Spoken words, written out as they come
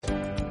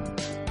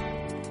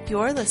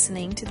You're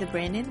listening to the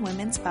Brandon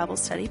Women's Bible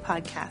Study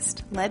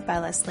Podcast, led by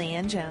Leslie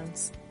Ann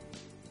Jones.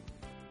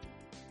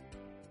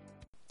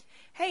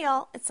 Hey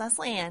y'all, it's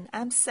Leslie Ann.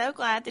 I'm so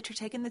glad that you're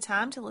taking the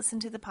time to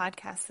listen to the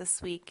podcast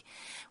this week.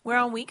 We're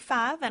on week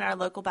 5 in our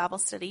local Bible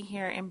study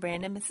here in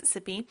Brandon,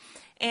 Mississippi.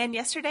 And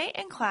yesterday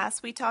in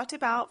class, we talked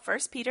about 1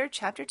 Peter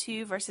chapter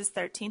 2, verses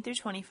 13 through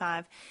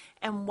 25,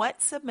 and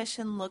what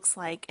submission looks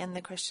like in the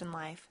Christian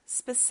life,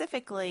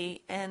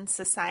 specifically in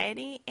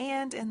society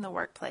and in the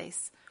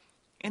workplace.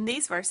 In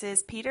these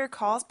verses, Peter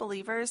calls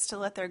believers to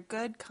let their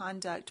good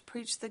conduct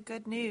preach the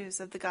good news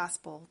of the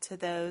gospel to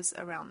those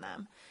around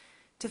them.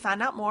 To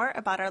find out more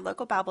about our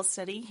local Bible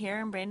study here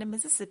in Brandon,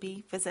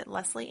 Mississippi, visit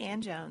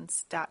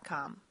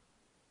leslieannjones.com.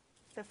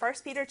 So 1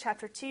 Peter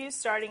chapter 2,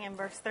 starting in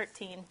verse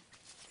 13.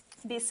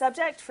 Be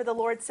subject for the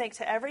Lord's sake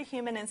to every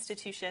human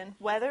institution,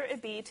 whether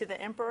it be to the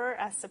emperor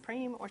as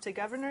supreme or to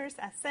governors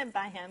as sent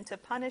by him to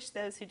punish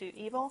those who do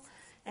evil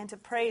and to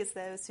praise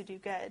those who do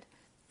good.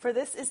 For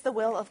this is the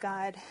will of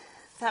God,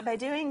 that by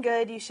doing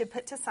good you should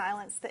put to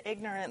silence the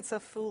ignorance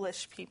of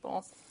foolish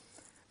people.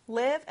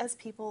 Live as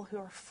people who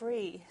are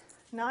free,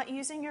 not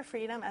using your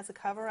freedom as a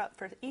cover-up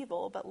for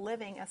evil, but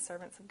living as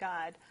servants of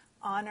God.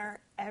 Honor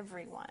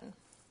everyone.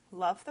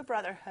 Love the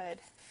brotherhood.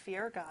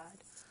 Fear God.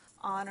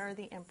 Honor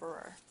the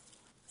emperor.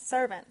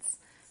 Servants,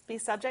 be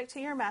subject to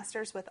your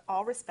masters with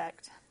all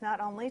respect, not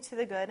only to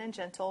the good and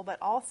gentle, but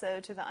also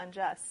to the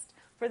unjust.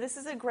 For this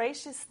is a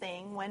gracious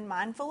thing when,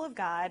 mindful of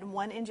God,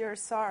 one endures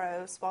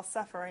sorrows while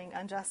suffering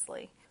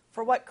unjustly.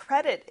 For what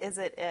credit is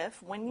it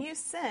if, when you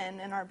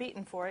sin and are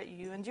beaten for it,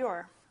 you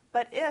endure?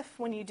 But if,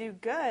 when you do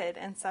good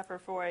and suffer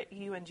for it,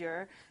 you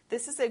endure,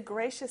 this is a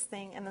gracious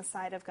thing in the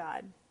sight of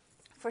God.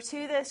 For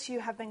to this you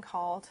have been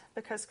called,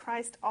 because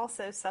Christ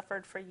also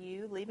suffered for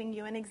you, leaving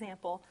you an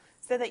example,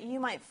 so that you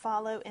might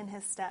follow in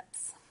his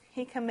steps.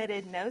 He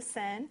committed no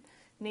sin,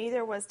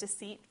 neither was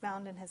deceit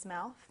found in his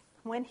mouth.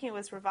 When he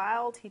was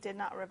reviled, he did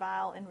not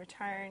revile in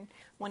return.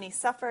 When he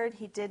suffered,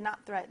 he did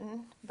not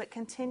threaten, but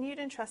continued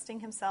entrusting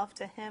himself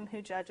to him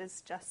who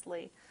judges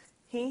justly.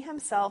 He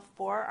himself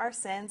bore our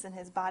sins in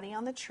his body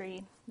on the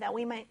tree, that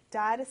we might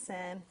die to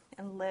sin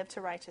and live to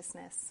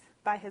righteousness.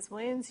 By his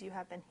wounds you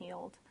have been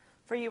healed.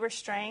 For you were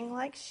straying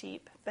like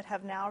sheep, but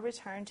have now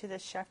returned to the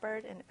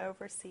shepherd and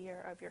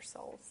overseer of your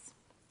souls.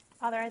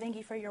 Father, I thank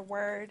you for your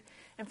word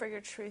and for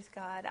your truth,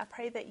 God. I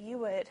pray that you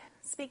would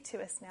speak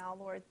to us now,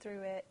 Lord,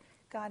 through it,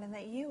 God, and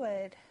that you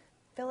would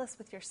fill us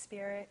with your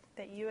spirit,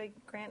 that you would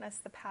grant us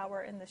the power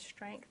and the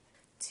strength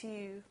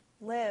to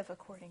live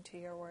according to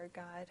your word,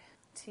 God,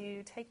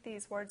 to take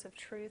these words of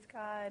truth,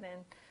 God,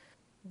 and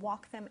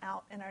walk them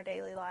out in our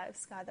daily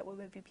lives, God, that we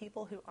would be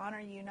people who honor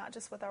you, not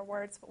just with our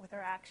words, but with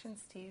our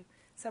actions too.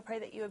 So I pray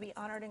that you would be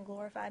honored and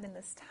glorified in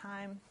this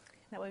time,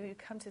 that we would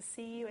come to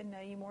see you and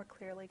know you more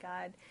clearly,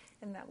 God,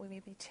 and that we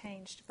would be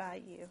changed by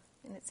you.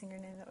 And it's in your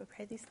name that we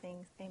pray these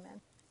things.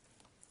 Amen.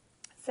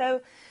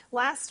 So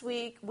last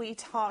week we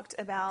talked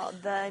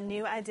about the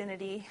new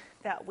identity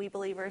that we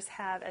believers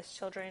have as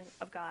children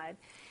of God.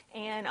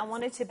 And I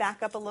wanted to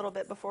back up a little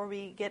bit before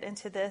we get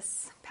into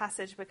this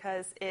passage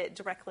because it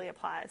directly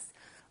applies.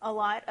 A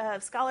lot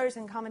of scholars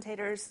and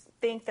commentators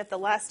think that the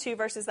last 2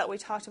 verses that we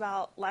talked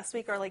about last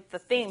week are like the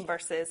theme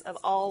verses of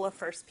all of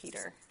 1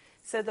 Peter.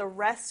 So the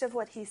rest of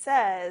what he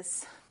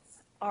says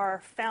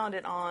are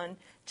founded on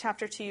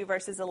chapter 2,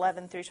 verses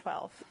 11 through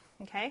 12.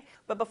 Okay?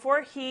 But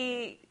before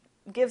he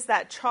gives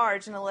that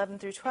charge in 11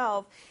 through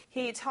 12,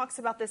 he talks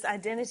about this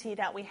identity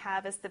that we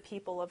have as the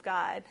people of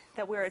God,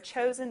 that we're a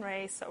chosen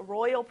race, a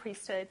royal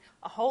priesthood,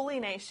 a holy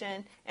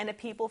nation, and a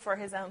people for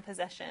his own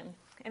possession.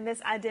 And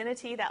this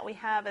identity that we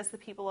have as the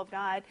people of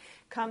God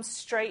comes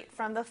straight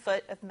from the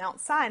foot of Mount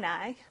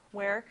Sinai,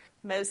 where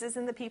Moses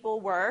and the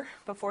people were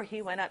before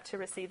he went up to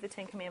receive the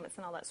 10 Commandments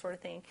and all that sort of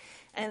thing.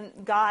 And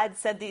God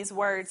said these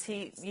words.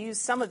 He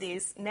used some of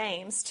these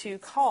names to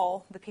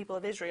call the people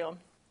of Israel.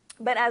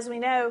 But as we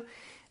know,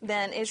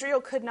 then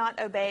Israel could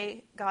not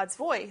obey God's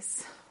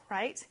voice,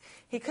 right?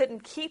 He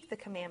couldn't keep the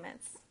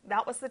commandments.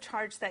 That was the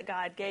charge that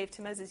God gave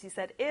to Moses. He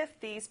said, if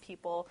these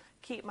people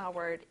keep my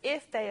word,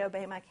 if they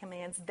obey my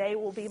commands, they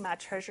will be my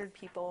treasured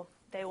people.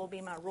 They will be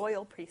my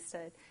royal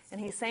priesthood.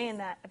 And he's saying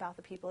that about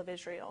the people of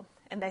Israel.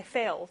 And they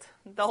failed.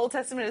 The Old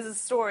Testament is a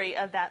story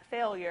of that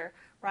failure,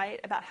 right?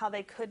 About how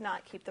they could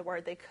not keep the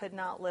word. They could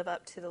not live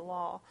up to the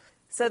law.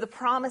 So the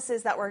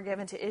promises that were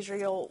given to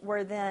Israel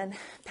were then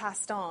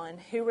passed on.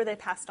 Who were they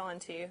passed on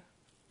to?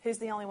 Who's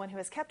the only one who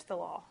has kept the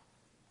law?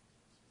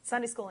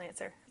 Sunday school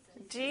answer.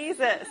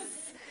 Jesus.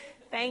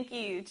 Thank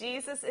you.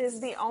 Jesus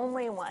is the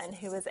only one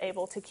who is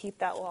able to keep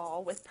that law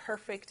with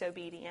perfect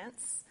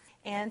obedience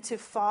and to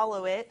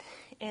follow it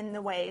in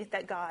the way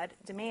that God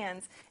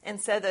demands. And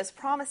so those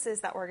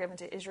promises that were given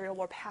to Israel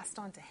were passed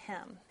on to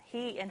him.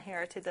 He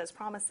inherited those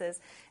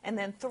promises. And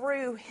then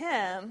through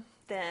him,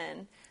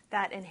 then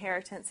that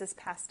inheritance is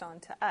passed on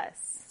to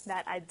us.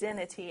 That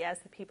identity as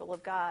the people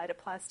of God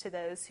applies to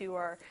those who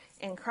are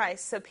in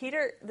Christ. So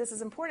Peter, this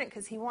is important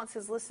because he wants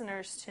his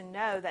listeners to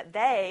know that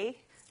they,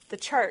 the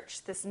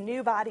church, this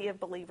new body of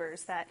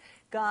believers that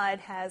God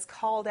has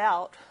called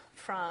out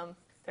from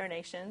their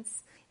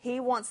nations. He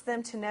wants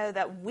them to know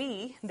that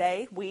we,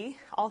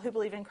 all who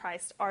believe in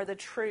Christ, are the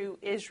true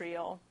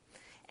Israel.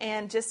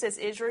 And just as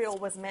Israel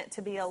was meant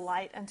to be a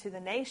light unto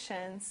the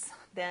nations,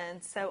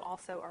 then so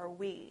also are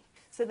we.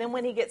 So then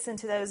when he gets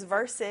into those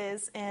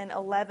verses in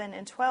 11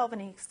 and 12,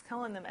 and he's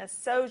calling them as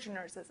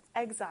sojourners, as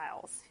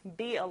exiles,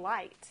 be a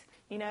light.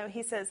 You know,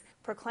 he says,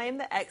 proclaim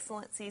the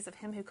excellencies of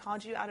him who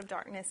called you out of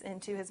darkness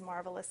into his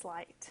marvelous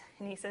light.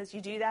 And he says,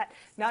 you do that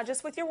not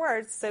just with your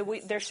words. So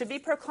there should be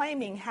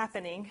proclaiming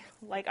happening,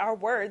 like our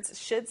words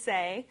should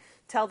say,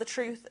 tell the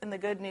truth and the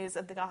good news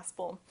of the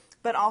gospel,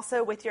 but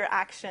also with your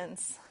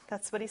actions.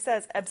 That's what he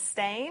says.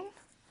 Abstain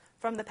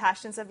from the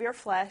passions of your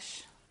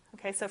flesh.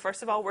 Okay, so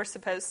first of all, we're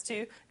supposed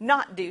to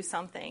not do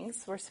some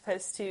things. We're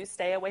supposed to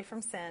stay away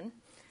from sin.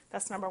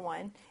 That's number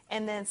one.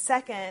 And then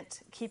second,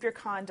 keep your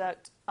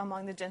conduct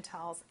among the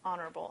Gentiles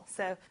honorable.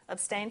 So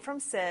abstain from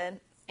sin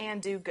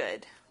and do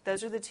good.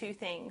 Those are the two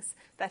things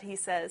that he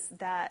says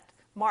that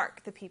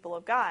mark the people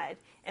of God.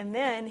 And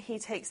then he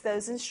takes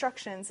those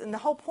instructions, and the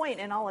whole point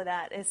in all of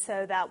that is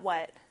so that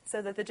what?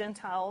 So that the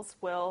Gentiles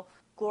will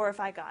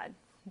glorify God.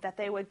 That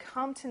they would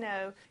come to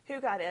know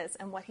who God is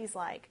and what he's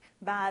like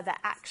by the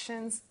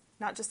actions,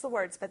 not just the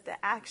words, but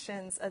the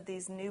actions of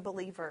these new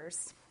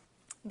believers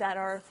that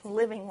are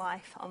living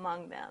life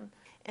among them.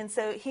 And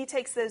so he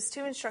takes those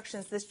two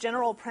instructions, this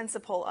general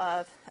principle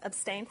of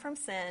abstain from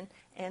sin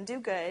and do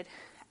good,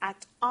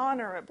 act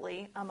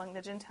honorably among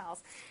the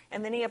Gentiles,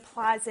 and then he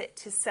applies it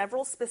to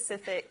several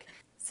specific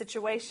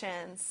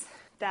situations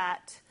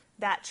that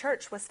that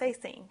church was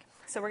facing.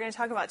 So we're going to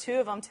talk about two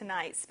of them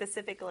tonight,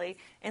 specifically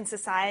in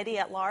society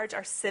at large,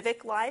 our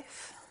civic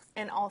life,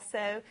 and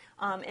also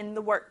in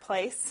the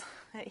workplace.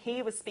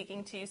 He was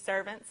speaking to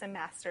servants and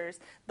masters,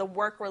 the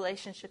work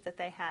relationship that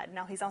they had.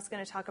 Now, he's also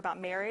going to talk about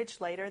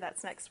marriage later.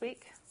 That's next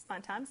week.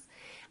 Fun times.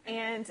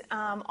 And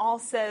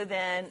also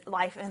then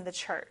life in the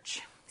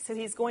church. So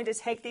he's going to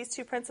take these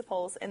two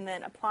principles and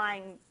then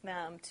applying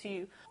them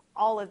to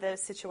all of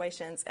those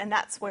situations. And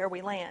that's where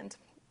we land.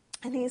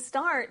 And he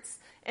starts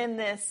in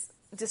this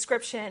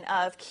description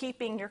of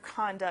keeping your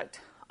conduct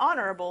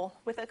honorable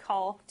with a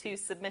call to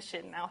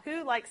submission. Now,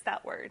 who likes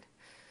that word?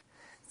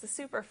 It's a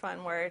super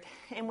fun word.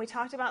 And we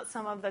talked about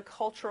some of the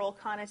cultural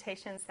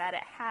connotations that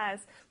it has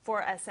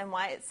for us and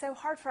why it's so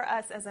hard for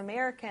us as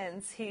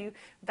Americans who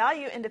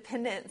value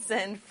independence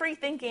and free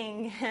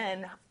thinking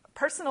and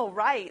personal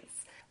rights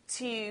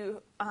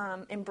to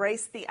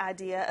embrace the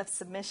idea of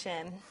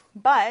submission.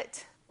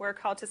 But we're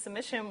called to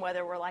submission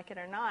whether we're like it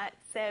or not.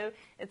 So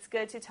it's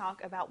good to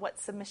talk about what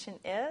submission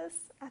is,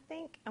 I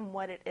think, and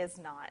what it is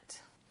not.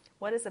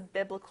 What is a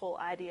biblical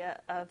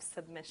idea of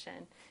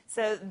submission?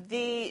 So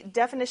the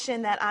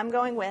definition that I'm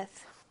going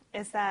with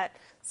is that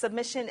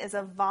submission is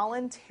a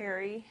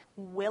voluntary,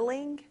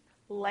 willing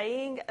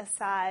laying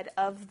aside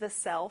of the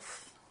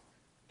self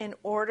in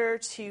order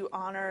to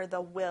honor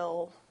the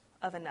will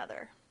of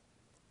another.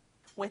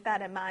 With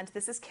that in mind,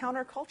 this is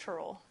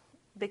countercultural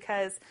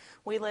because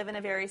we live in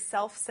a very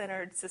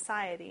self-centered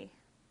society.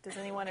 Does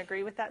anyone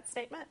agree with that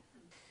statement?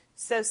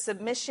 So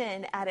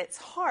submission at its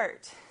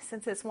heart,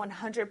 since it's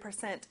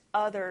 100%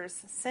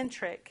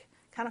 others-centric,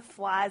 kind of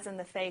flies in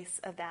the face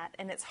of that.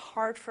 And it's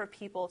hard for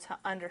people to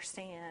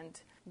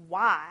understand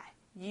why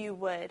you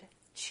would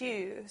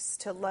choose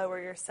to lower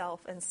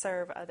yourself and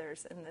serve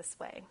others in this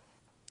way.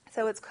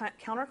 So it's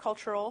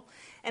countercultural,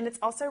 and it's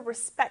also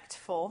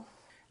respectful,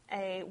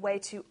 a way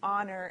to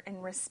honor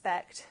and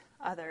respect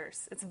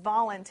others. It's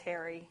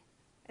voluntary.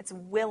 It's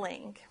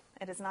willing.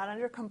 It is not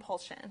under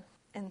compulsion.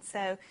 And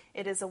so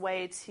it is a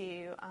way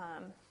to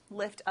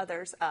lift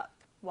others up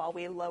while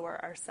we lower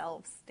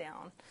ourselves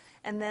down.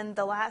 And then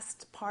the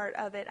last part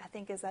of it, I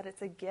think, is that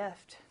it's a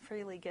gift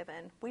freely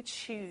given. We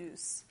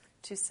choose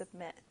to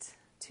submit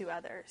to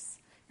others.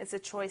 It's a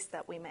choice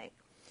that we make.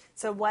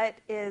 So what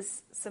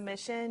is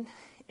submission?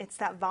 It's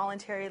that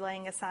voluntary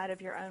laying aside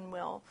of your own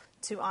will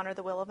to honor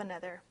the will of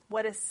another.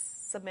 What is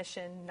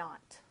submission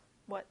not?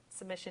 What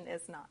submission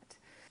is not?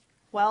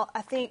 Well,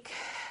 I think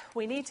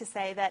we need to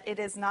say that it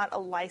is not a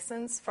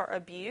license for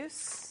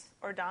abuse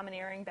or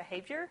domineering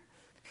behavior.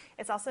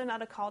 It's also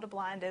not a call to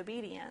blind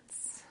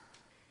obedience.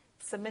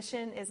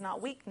 Submission is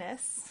not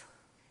weakness.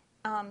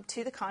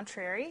 To the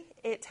contrary,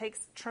 it takes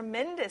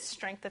tremendous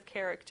strength of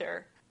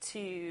character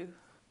to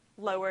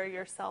lower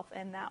yourself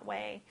in that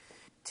way,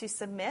 to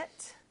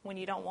submit when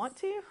you don't want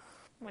to,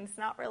 when it's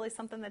not really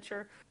something that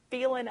you're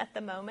feeling at the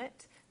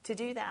moment, to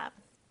do that.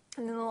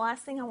 And then the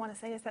last thing I want to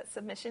say is that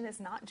submission is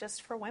not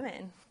just for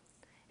women.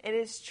 It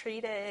is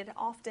treated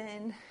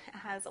often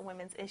as a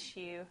women's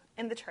issue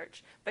in the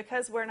church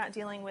because we're not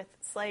dealing with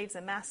slaves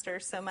and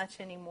masters so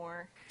much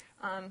anymore.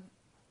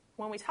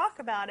 When we talk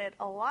about it,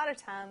 a lot of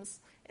times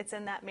it's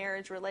in that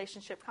marriage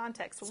relationship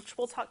context, which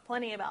we'll talk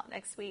plenty about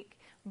next week.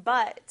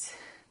 But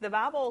the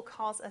Bible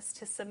calls us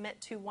to submit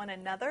to one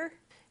another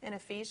in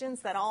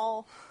Ephesians, that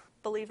all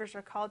believers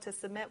are called to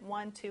submit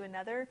one to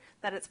another,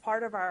 that it's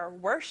part of our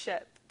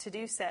worship to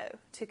do so,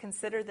 to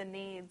consider the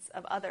needs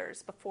of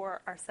others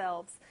before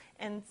ourselves.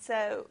 And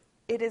so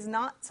it is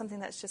not something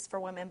that's just for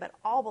women, but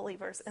all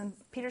believers. And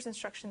Peter's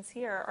instructions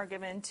here are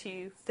given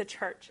to the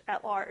church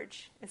at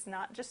large. It's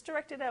not just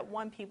directed at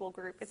one people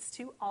group. It's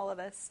to all of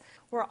us.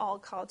 We're all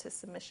called to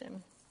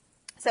submission.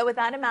 So with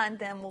that in mind,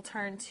 then we'll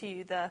turn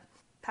to the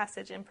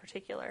passage in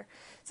particular.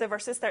 So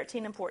verses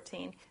 13 and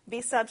 14. Be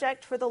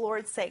subject for the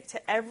Lord's sake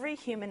to every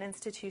human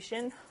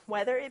institution,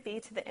 whether it be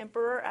to the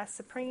emperor as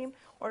supreme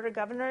or to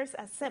governors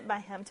as sent by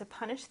him to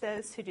punish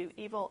those who do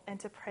evil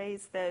and to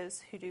praise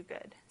those who do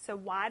good. So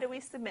why do we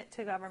submit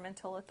to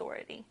governmental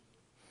authority?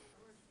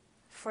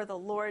 For the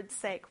Lord's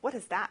sake. What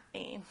does that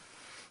mean?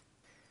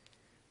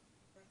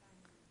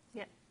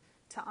 Yeah.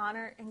 To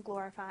honor and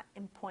glorify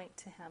and point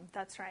to him.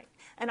 That's right.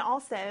 And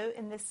also,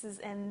 and this is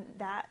in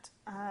that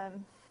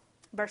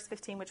verse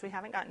 15, which we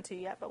haven't gotten to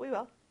yet, but we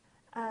will,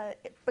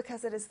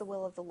 because it is the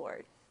will of the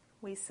Lord.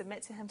 We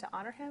submit to him to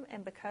honor him,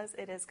 and because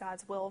it is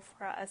God's will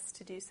for us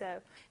to do so.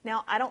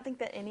 Now, I don't think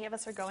that any of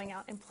us are going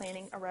out and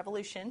planning a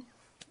revolution,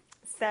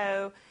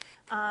 so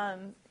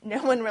no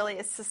one really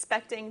is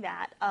suspecting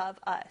that of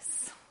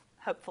us,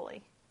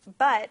 hopefully.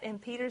 But in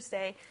Peter's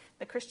day,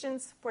 the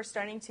Christians were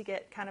starting to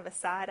get kind of a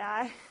side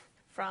eye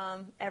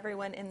from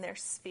everyone in their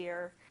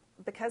sphere.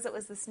 Because it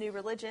was this new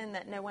religion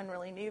that no one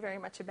really knew very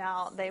much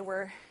about, they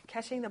were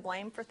catching the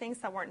blame for things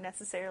that weren't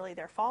necessarily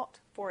their fault.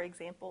 For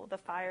example, the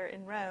fire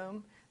in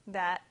Rome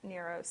that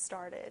Nero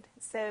started.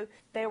 So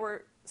they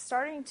were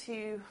starting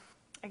to,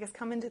 I guess,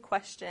 come into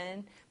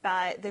question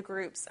by the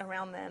groups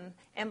around them.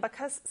 And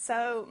because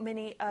so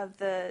many of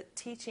the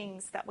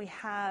teachings that we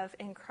have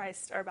in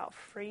Christ are about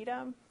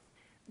freedom,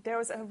 there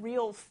was a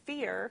real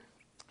fear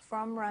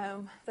from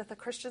Rome that the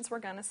Christians were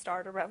going to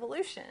start a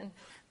revolution,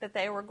 that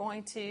they were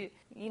going to,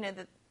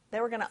 that they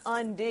were going to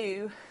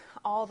undo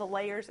all the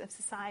layers of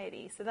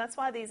society. So that's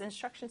why these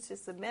instructions to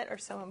submit are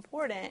so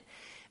important,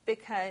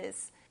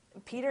 because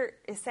Peter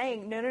is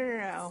saying,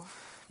 no.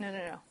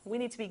 We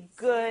need to be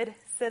good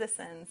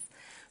citizens,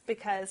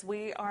 because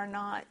we are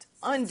not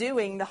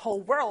undoing the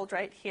whole world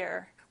right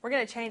here. We're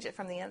going to change it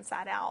from the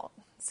inside out.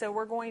 So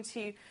we're going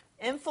to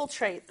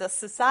infiltrate the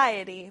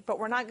society, but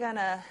we're not going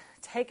to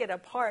take it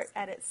apart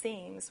at its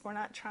seams. We're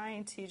not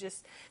trying to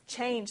just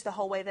change the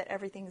whole way that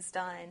everything's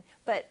done.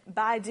 But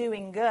by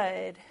doing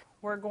good,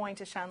 we're going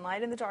to shine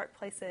light in the dark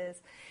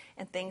places,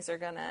 and things are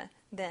going to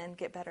then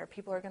get better.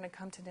 People are going to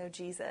come to know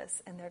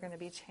Jesus, and they're going to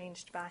be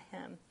changed by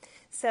him.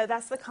 So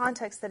that's the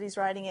context that he's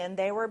writing in.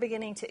 They were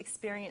beginning to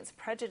experience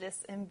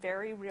prejudice in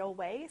very real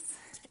ways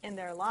in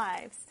their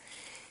lives.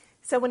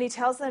 So when he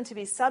tells them to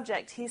be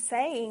subject, he's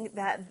saying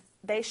that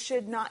they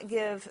should not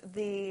give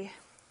the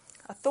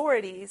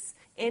authorities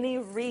any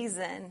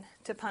reason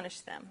to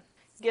punish them.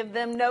 Give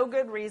them no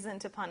good reason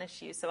to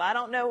punish you. So I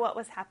don't know what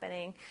was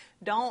happening.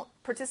 Don't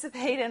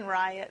participate in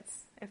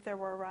riots if there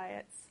were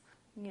riots.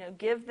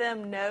 Give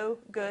them no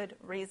good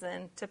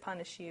reason to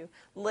punish you.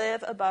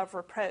 Live above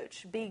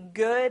reproach. Be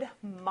good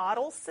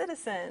model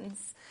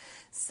citizens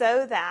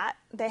so that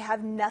they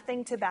have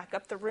nothing to back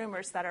up the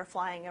rumors that are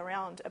flying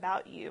around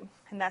about you.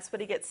 And that's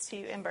what he gets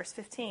to in verse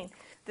 15.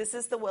 This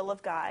is the will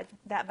of God,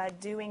 that by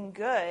doing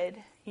good,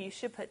 you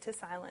should put to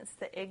silence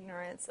the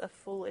ignorance of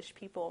foolish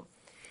people.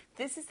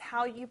 This is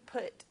how you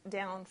put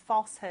down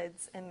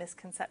falsehoods and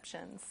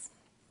misconceptions.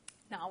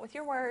 Not with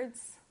your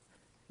words,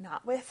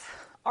 not with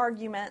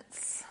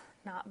arguments,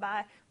 not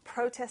by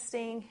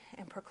protesting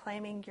and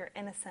proclaiming your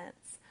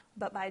innocence,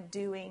 but by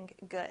doing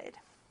good.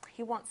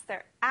 He wants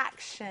their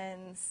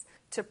actions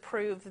to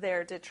prove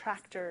their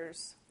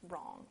detractors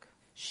wrong.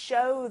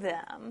 Show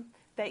them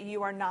that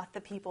you are not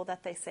the people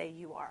that they say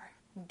you are.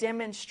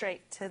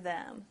 Demonstrate to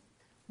them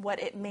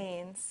what it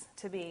means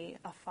to be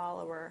a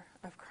follower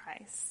of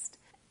Christ.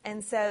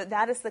 And so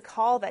that is the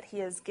call that he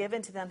has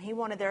given to them. He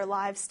wanted their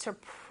lives to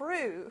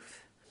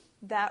prove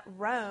that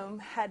Rome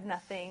had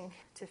nothing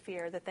to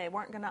fear, that they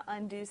weren't going to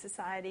undo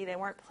society, they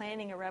weren't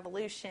planning a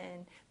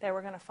revolution, they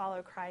were going to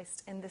follow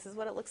Christ. And this is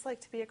what it looks like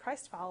to be a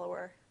Christ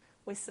follower.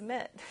 We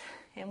submit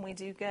and we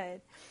do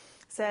good.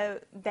 So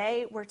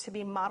they were to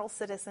be model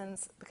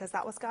citizens, because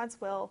that was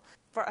God's will,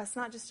 for us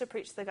not just to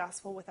preach the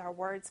gospel with our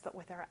words, but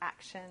with our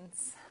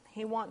actions.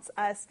 He wants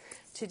us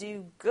to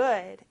do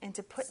good and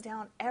to put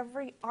down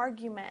every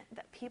argument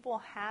that people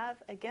have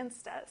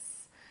against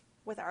us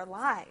with our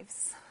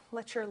lives.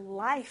 Let your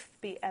life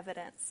be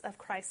evidence of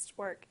Christ's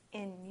work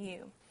in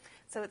you.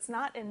 So it's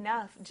not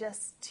enough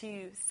just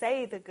to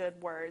say the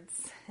good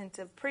words and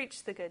to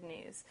preach the good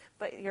news,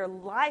 but your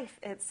life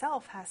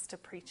itself has to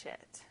preach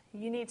it.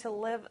 You need to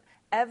live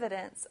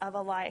evidence of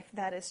a life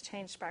that is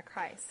changed by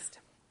Christ.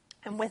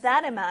 And with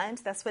that in mind,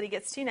 that's what he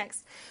gets to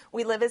next.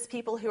 We live as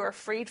people who are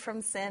freed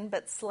from sin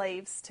but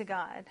slaves to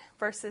God.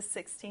 Verses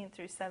 16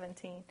 through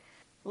 17.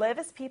 Live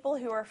as people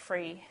who are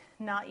free,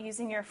 not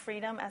using your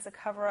freedom as a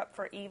cover-up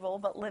for evil,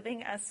 but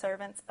living as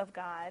servants of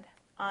God.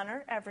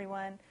 Honor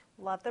everyone,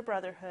 love the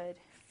brotherhood,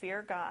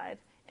 fear God,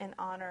 and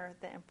honor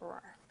the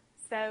emperor.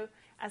 So,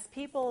 as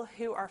people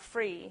who are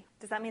free,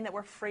 does that mean that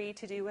we're free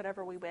to do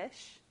whatever we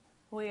wish?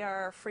 We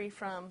are free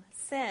from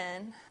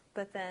sin,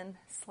 but then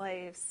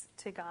slaves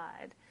to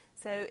God.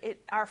 So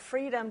our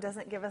freedom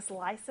doesn't give us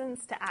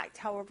license to act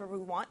however we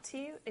want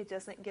to. It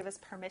doesn't give us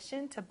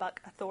permission to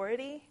buck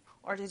authority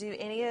or to do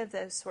any of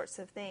those sorts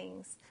of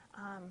things.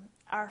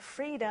 Our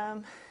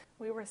freedom,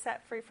 we were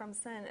set free from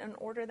sin in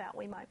order that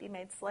we might be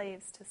made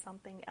slaves to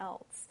something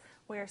else.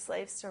 We are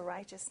slaves to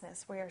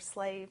righteousness. We are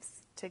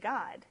slaves to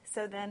God.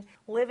 So then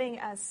living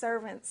as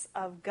servants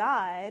of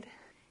God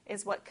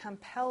is what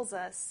compels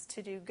us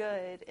to do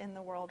good in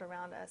the world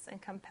around us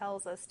and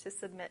compels us to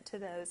submit to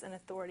those in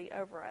authority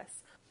over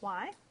us.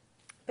 Why?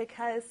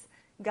 Because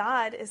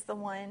God is the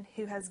one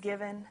who has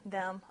given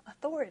them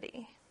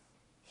authority.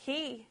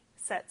 He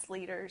sets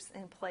leaders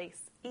in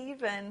place,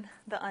 even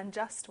the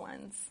unjust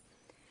ones.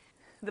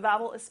 The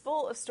Bible is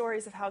full of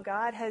stories of how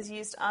God has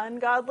used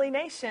ungodly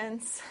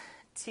nations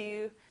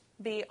to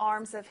be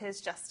arms of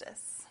his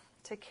justice,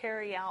 to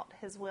carry out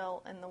his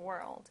will in the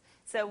world.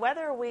 So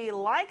whether we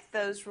like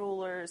those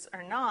rulers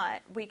or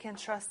not, we can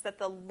trust that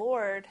the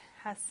Lord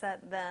has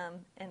set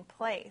them in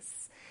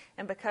place.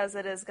 And because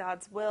it is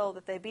God's will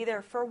that they be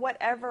there for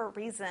whatever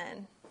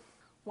reason,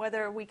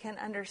 whether we can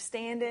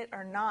understand it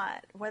or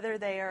not, whether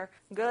they are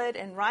good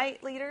and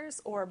right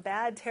leaders or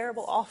bad,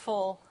 terrible,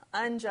 awful,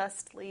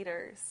 unjust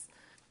leaders,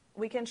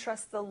 we can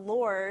trust the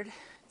Lord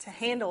to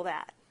handle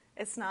that.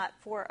 It's not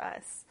for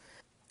us.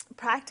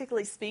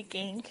 Practically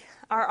speaking,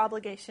 our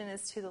obligation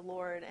is to the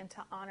Lord and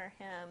to honor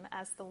him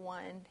as the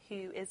one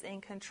who is in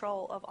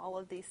control of all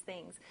of these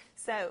things.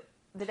 So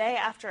the day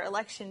after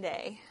Election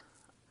Day,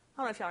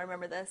 I don't know if y'all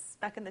remember this,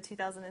 back in the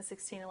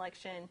 2016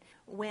 election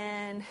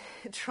when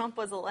Trump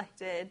was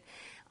elected,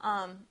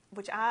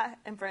 which I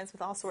am friends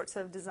with all sorts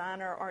of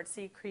designer,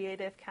 artsy,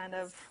 creative, kind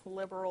of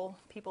liberal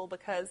people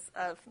because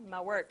of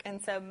my work.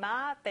 And so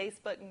my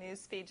Facebook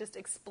news feed just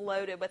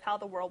exploded with how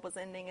the world was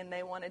ending and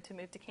they wanted to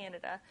move to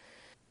Canada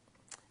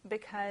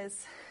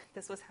because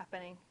this was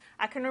happening.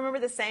 I can remember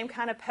the same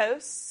kind of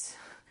posts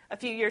a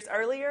few years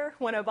earlier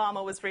when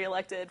Obama was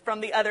reelected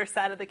from the other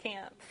side of the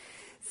camp.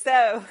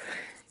 So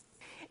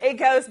it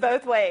goes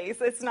both ways.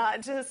 It's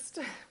not just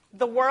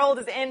the world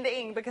is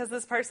ending because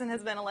this person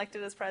has been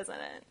elected as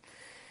president.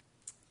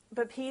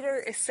 But Peter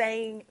is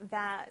saying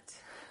that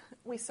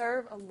we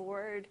serve a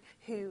Lord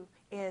who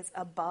is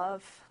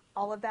above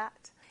all of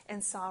that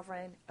and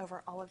sovereign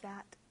over all of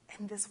that.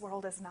 And this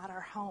world is not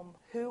our home.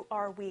 Who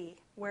are we?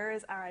 Where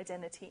is our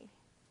identity?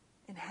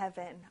 In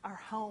heaven. Our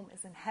home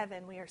is in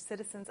heaven. We are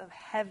citizens of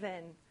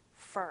heaven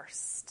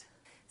first.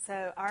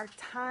 So our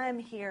time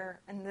here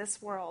in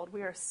this world,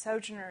 we are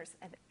sojourners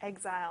and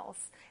exiles.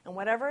 And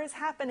whatever is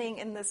happening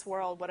in this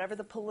world, whatever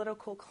the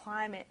political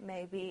climate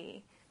may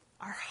be,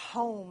 our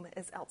home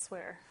is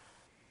elsewhere.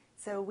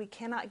 So we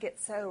cannot get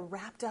so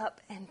wrapped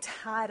up and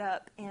tied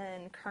up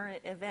in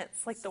current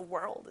events like the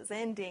world is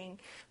ending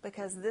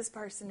because this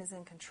person is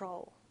in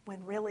control,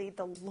 when really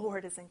the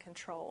Lord is in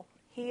control.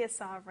 He is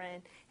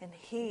sovereign and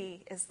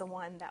he is the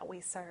one that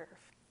we serve.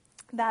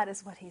 That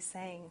is what he's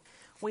saying.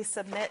 We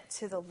submit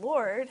to the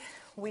Lord,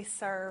 we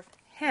serve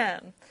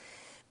him,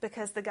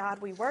 because the God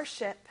we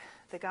worship,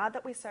 the God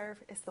that we serve,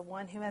 is the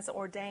one who has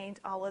ordained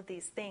all of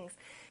these things,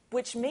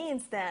 which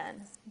means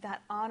then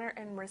that honor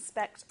and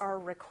respect are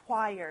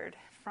required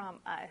from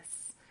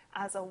us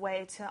as a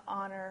way to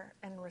honor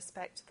and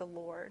respect the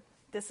Lord.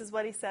 This is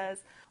what he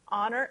says: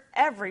 honor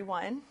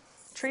everyone,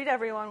 treat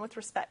everyone with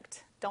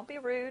respect. Don't be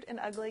rude and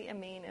ugly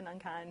and mean and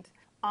unkind.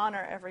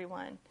 Honor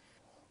everyone,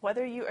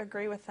 whether you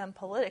agree with them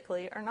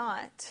politically or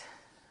not.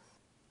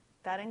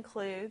 That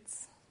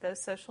includes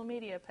those social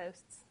media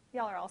posts.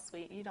 Y'all are all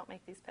sweet. You don't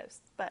make these posts,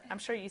 but I'm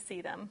sure you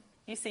see them.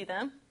 You see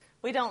them.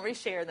 We don't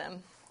reshare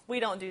them. We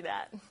don't do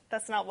that.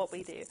 That's not what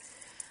we do.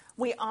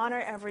 We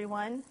honor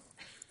everyone.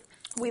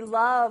 We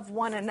love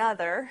one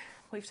another.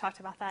 We've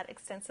talked about that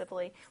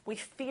extensively. We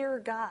fear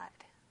God.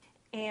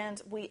 And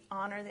we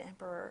honor the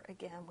emperor.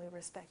 Again, we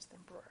respect the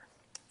emperor.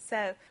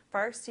 So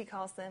first he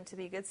calls them to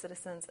be good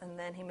citizens, and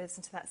then he moves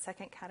into that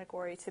second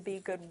category, to be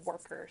good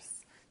workers.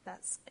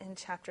 That's in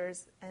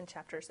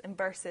in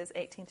verses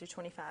 18 through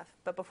 25.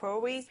 But before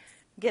we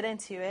get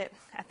into it,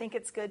 I think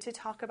it's good to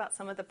talk about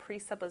some of the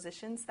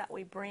presuppositions that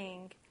we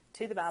bring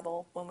to the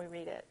Bible when we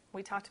read it.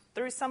 We talked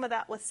through some of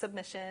that with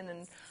submission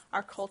and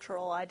our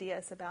cultural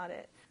ideas about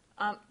it.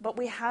 But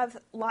we have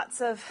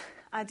lots of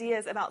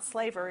ideas about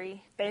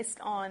slavery based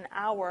on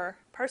our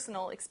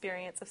personal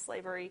experience of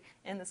slavery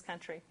in this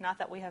country. Not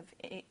that we have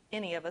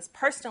any of us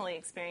personally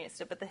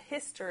experienced it, but the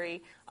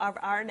history of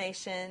our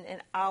nation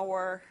and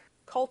our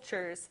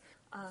culture's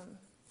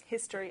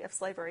history of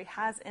slavery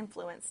has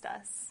influenced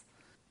us.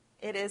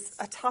 It is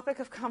a topic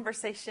of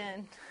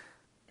conversation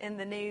in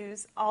the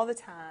news all the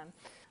time.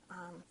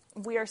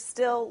 We are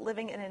still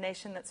living in a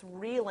nation that's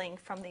reeling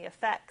from the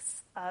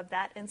effects of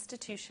that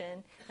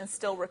institution and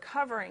still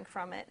recovering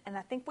from it. And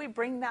I think we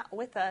bring that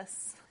with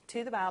us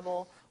to the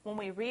Bible when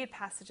we read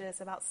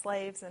passages about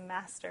slaves and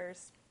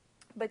masters,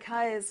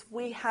 because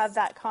we have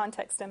that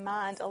context in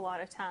mind a lot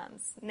of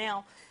times.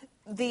 Now,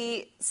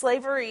 the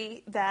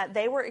slavery that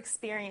they were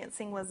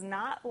experiencing was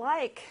not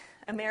like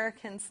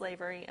American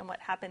slavery and what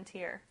happened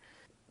here.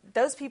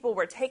 those people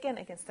were taken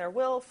against their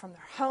will from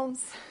their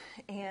homes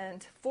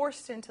and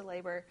forced into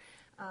labor.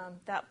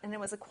 And it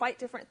was a quite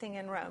different thing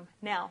in Rome.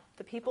 Now,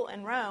 the people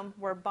in Rome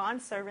were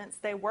bondservants.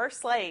 They were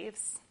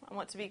slaves. I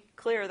want to be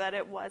clear that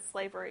it was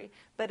slavery,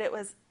 but it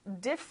was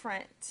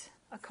different,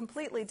 a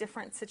completely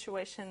different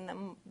situation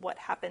than what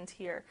happened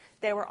here.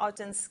 They were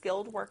often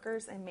skilled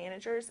workers and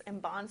managers,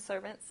 and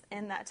bondservants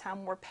in that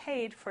time were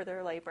paid for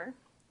their labor.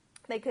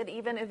 They could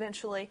even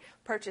eventually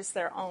purchase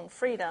their own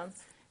freedom.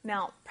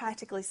 Now,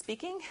 practically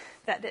speaking,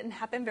 that didn't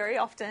happen very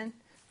often.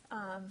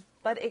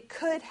 But it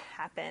could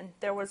happen.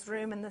 There was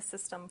room in the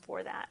system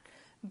for that.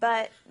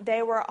 But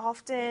they were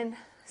often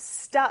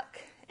stuck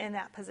in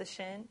that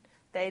position.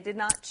 They did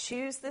not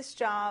choose this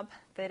job.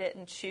 They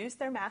didn't choose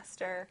their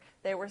master.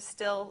 They were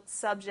still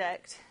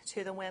subject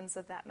to the whims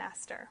of that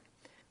master.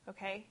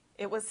 Okay?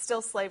 It was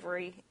still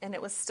slavery, and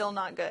it was still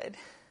not good.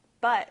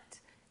 But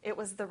it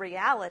was the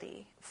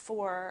reality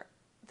for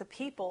the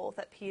people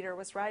that Peter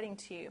was writing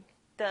to.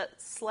 The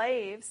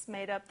slaves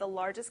made up the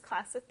largest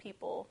class of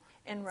people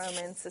in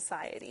Roman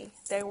society.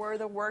 They were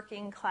the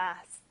working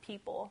class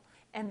people,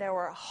 and there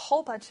were a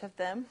whole bunch of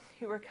them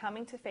who were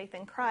coming to faith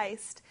in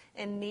Christ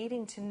and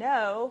needing to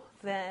know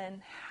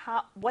then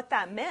what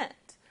that meant.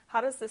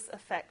 How does this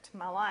affect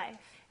my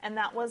life? And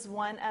that was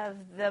one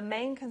of the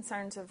main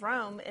concerns of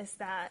Rome, is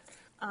that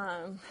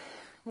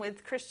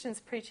with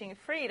Christians preaching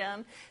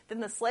freedom, then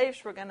the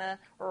slaves were going to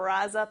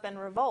rise up and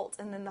revolt,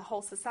 and then the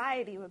whole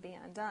society would be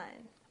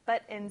undone.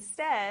 But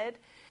instead,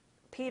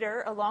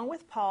 Peter, along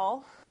with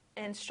Paul,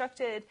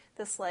 instructed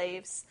the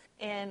slaves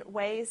in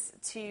ways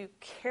to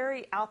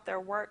carry out their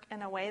work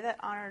in a way that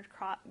honored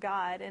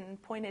God and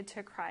pointed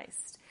to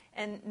Christ.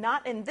 And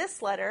not in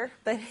this letter,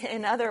 but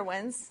in other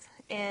ones,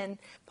 in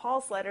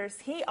Paul's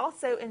letters, he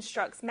also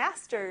instructs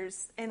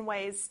masters in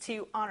ways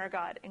to honor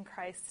God and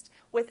Christ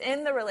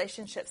within the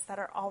relationships that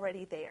are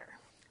already there.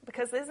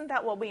 Because isn't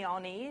that what we all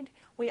need?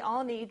 We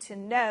all need to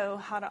know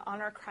how to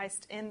honor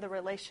Christ in the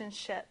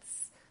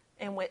relationships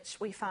in which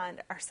we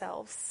find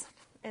ourselves.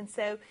 And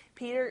so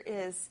Peter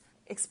is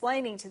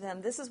explaining to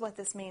them, this is what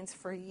this means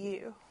for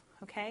you,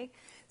 okay?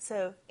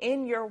 So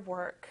in your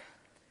work,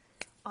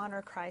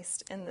 honor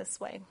Christ in this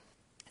way.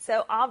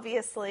 So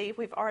obviously,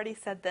 we've already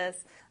said this,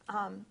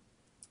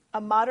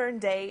 a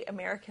modern-day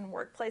American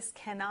workplace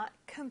cannot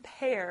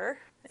compare.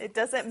 It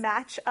doesn't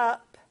match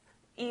up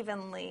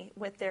evenly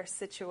with their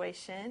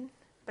situation,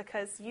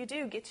 because you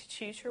do get to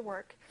choose your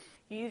work.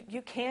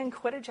 You can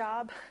quit a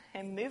job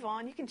and move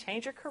on. You can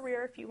change your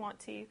career if you want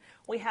to.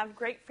 We have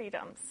great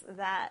freedoms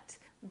that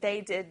they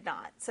did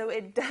not. So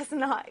it does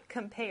not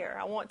compare.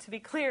 I want to be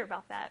clear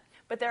about that.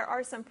 But there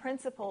are some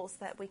principles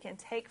that we can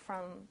take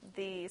from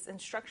these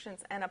instructions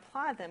and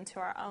apply them to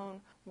our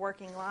own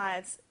working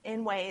lives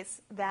in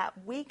ways that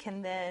we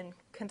can then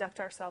conduct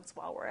ourselves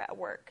while we're at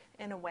work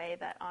in a way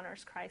that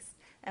honors Christ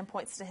and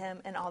points to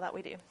Him in all that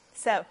we do.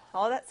 So,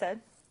 all that said,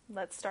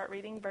 let's start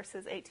reading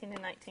verses 18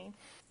 and 19.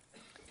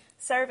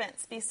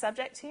 Servants, be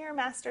subject to your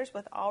masters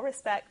with all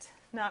respect,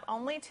 not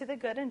only to the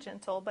good and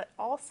gentle, but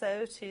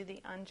also to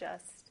the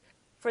unjust.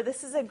 For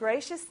this is a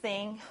gracious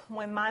thing,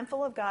 when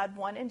mindful of God,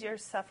 one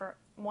endures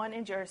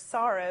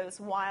sorrows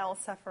while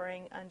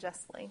suffering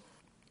unjustly.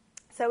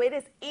 So it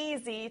is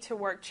easy to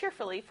work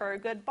cheerfully for a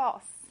good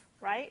boss,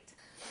 right?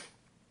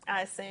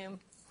 I assume.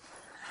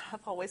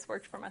 I've always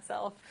worked for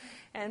myself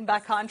and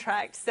by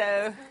contract.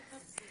 So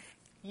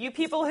you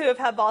people who have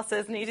had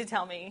bosses need to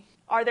tell me,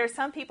 are there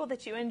some people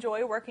that you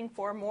enjoy working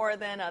for more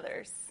than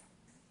others?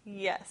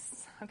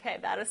 Yes. Okay,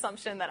 that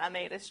assumption that I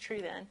made is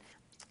true then.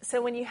 So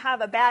when you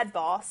have a bad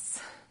boss,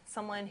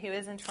 someone who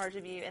is in charge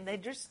of you, and they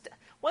just,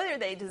 whether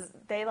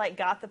they like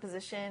got the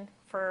position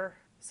for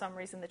some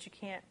reason that you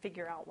can't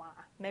figure out why.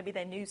 Maybe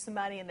they knew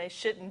somebody and they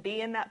shouldn't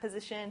be in that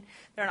position.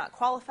 They're not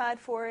qualified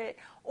for it.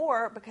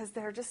 Or because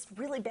they're just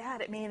really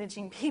bad at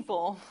managing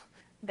people.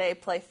 They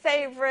play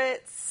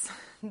favorites.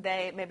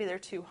 Maybe they're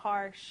too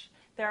harsh.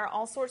 There are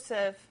all sorts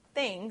of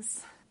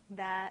things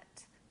that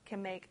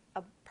can make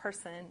a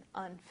person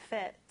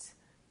unfit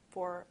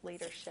for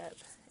leadership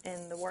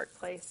in the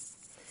workplace.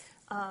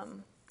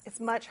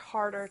 It's much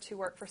harder to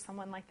work for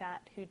someone like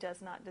that who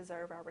does not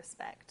deserve our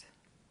respect.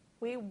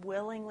 We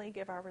willingly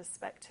give our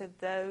respect to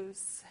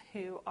those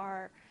who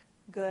are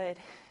good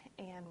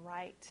and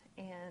right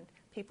and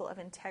people of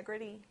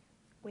integrity.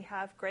 We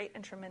have great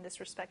and tremendous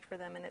respect for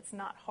them, and it's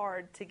not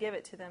hard to give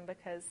it to them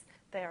because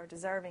they are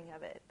deserving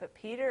of it. But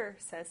Peter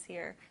says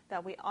here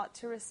that we ought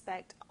to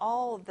respect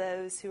all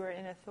those who are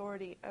in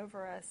authority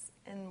over us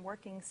in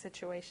working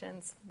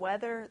situations,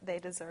 whether they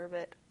deserve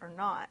it or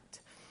not.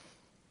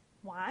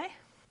 Why?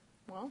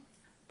 Well,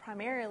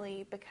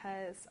 primarily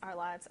because our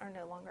lives are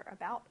no longer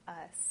about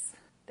us.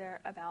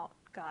 They're about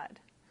God.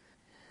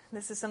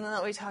 This is something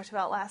that we talked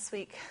about last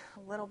week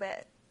a little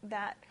bit,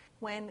 that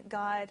when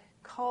God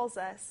calls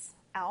us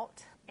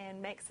out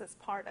and makes us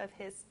part of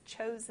His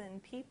chosen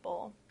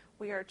people,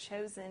 we are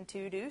chosen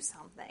to do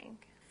something.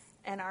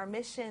 And our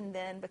mission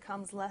then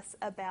becomes less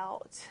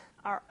about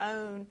our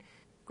own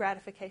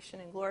gratification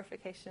and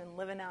glorification and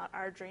living out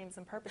our dreams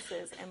and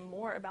purposes, and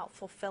more about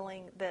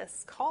fulfilling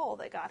this call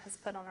that God has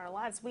put on our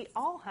lives. We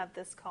all have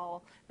this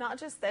call, not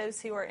just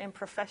those who are in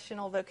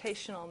professional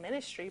vocational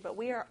ministry, but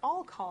we are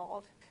all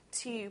called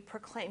to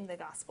proclaim the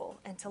gospel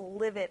and to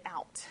live it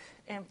out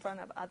in front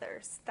of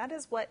others. That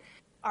is what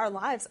our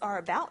lives are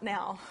about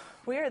now.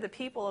 We are the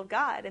people of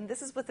God, and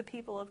this is what the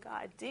people of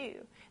God do.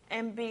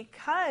 And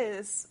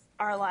because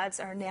our lives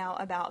are now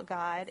about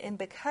God, and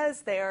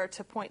because they are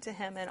to point to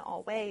Him in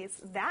all ways,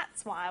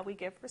 that's why we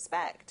give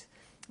respect.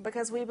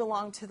 Because we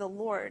belong to the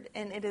Lord,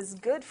 and it is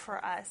good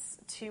for us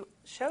to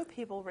show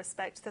people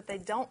respect that they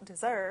don't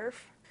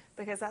deserve,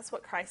 because that's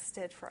what Christ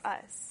did for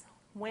us.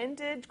 When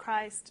did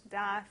Christ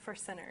die for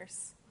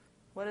sinners?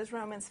 What does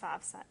Romans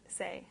 5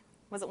 say?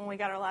 Was it when we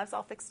got our lives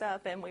all fixed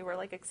up and we were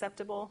like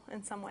acceptable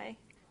in some way?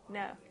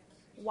 No.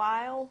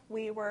 While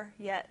we were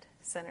yet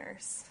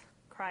sinners,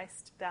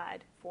 Christ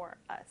died for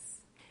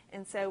us.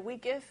 And so we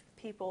give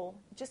people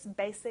just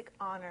basic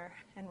honor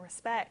and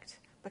respect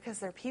because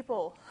they're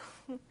people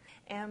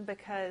and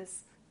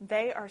because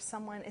they are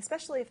someone,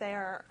 especially if they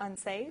are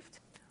unsaved,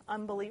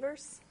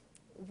 unbelievers,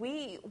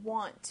 we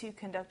want to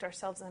conduct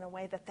ourselves in a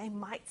way that they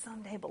might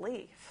someday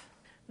believe.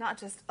 Not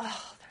just,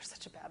 oh, they're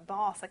such a bad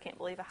boss, I can't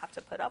believe I have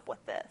to put up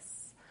with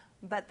this.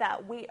 But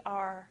that we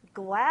are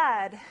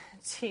glad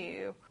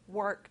to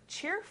work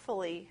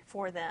cheerfully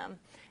for them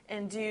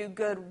and do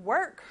good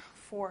work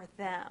for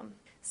them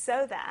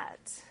so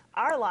that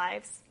our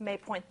lives may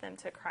point them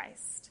to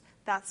Christ.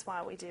 That's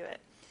why we do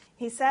it.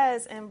 He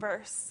says in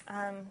verse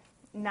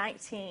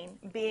 19,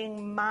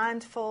 being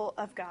mindful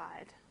of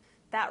God.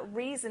 That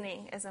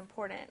reasoning is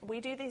important.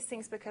 We do these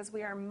things because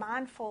we are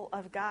mindful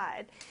of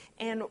God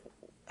and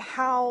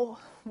how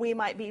we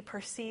might be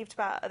perceived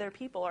by other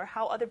people, or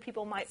how other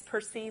people might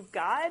perceive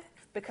God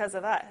because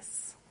of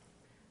us.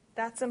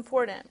 That's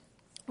important.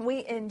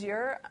 We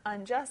endure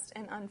unjust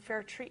and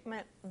unfair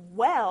treatment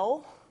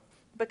well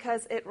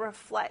because it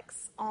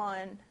reflects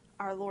on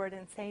our Lord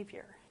and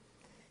Savior.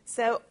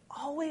 So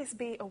always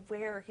be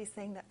aware, he's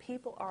saying, that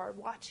people are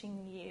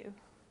watching you.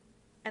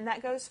 And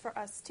that goes for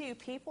us too.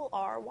 People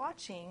are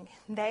watching.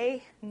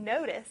 They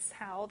notice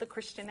how the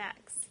Christian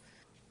acts.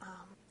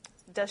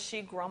 Does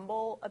she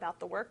grumble about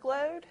the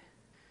workload?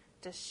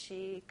 Does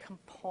she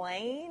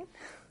complain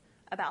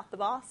about the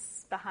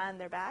boss behind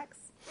their backs?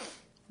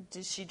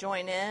 Does she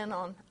join in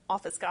on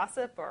office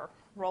gossip or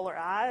roll her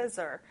eyes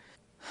or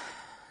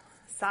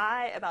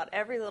sigh about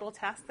every little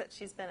task that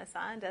she's been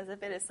assigned as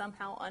if it is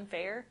somehow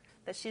unfair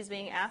that she's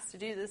being asked to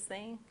do this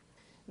thing?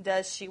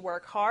 Does she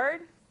work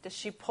hard? Does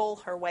she pull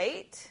her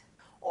weight?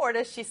 Or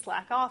does she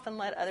slack off and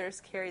let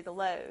others carry the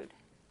load?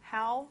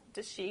 How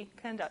does she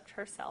conduct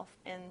herself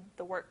in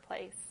the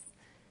workplace?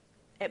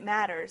 It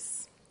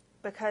matters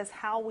because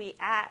how we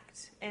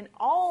act in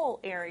all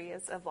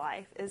areas of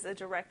life is a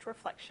direct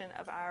reflection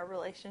of our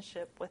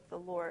relationship with the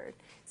Lord.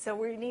 So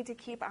we need to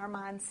keep our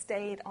minds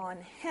stayed on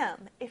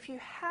Him. If you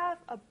have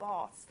a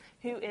boss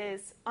who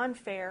is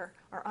unfair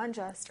or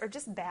unjust or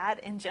just bad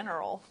in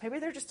general, maybe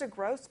they're just a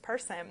gross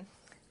person.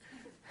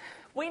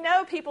 We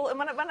know people, and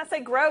when I say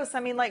gross, I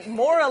mean like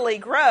morally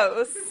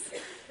gross.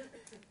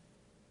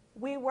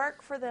 We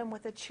work for them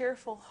with a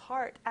cheerful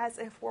heart as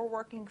if we're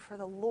working for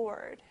the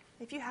Lord.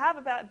 If you have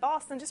a bad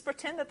boss, then just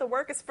pretend that the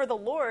work is for the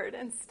Lord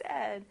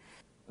instead,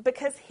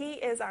 because He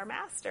is our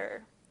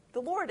master.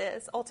 The Lord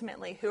is,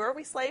 ultimately. Who are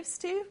we slaves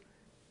to?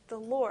 The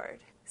Lord.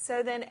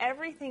 So then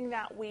everything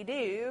that we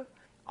do,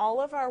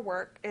 all of our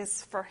work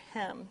is for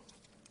Him.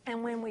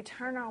 And when we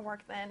turn our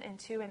work then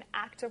into an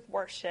act of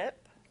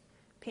worship,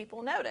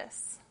 people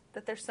notice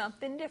that there's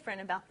something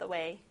different about the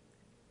way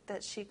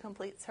that she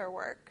completes her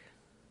work.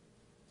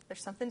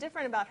 There's something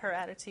different about her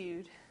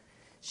attitude.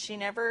 She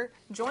never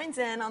joins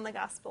in on the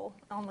gospel.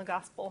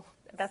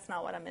 That's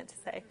not what I meant to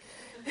say.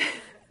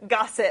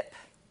 Gossip.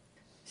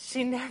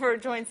 She never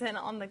joins in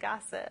on the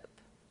gossip.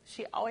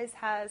 She always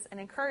has an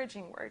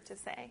encouraging word to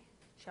say.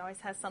 She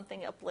always has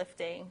something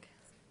uplifting.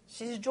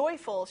 She's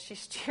joyful.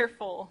 She's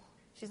cheerful.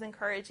 She's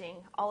encouraging.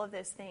 All of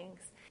those things.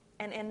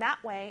 And in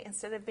that way,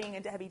 instead of being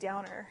a Debbie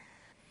Downer,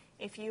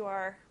 if you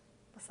are,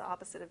 what's the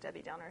opposite of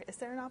Debbie Downer? Is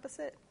there an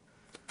opposite?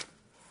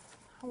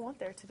 I want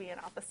there to be an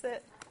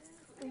opposite.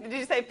 Did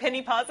you say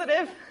penny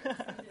positive?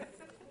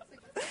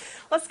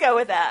 Let's go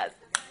with that.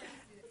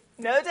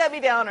 No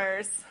Debbie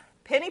Downers.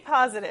 Penny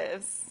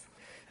positives.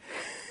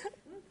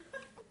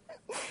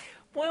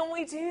 When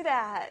we do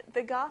that,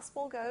 the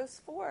gospel goes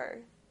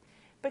forth.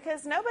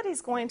 Because nobody's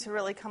going to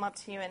really come up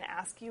to you and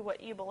ask you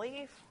what you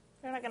believe.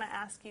 They're not going to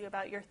ask you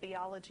about your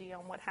theology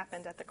on what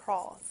happened at the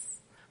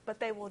cross.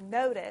 But they will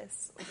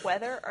notice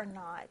whether or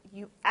not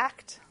you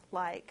act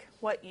like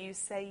what you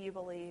say you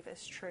believe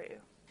is true.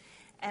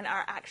 And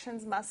our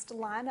actions must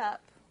line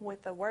up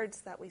with the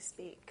words that we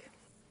speak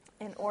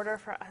in order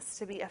for us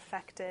to be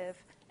effective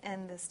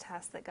in this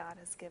task that God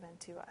has given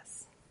to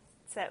us.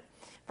 So,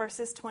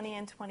 verses 20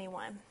 and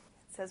 21.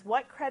 It says,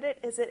 what credit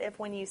is it if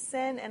when you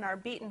sin and are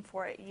beaten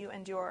for it, you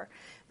endure?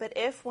 But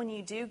if when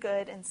you do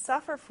good and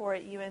suffer for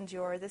it, you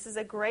endure, this is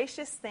a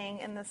gracious thing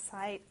in the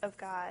sight of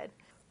God.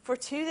 For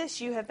to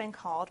this you have been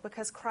called,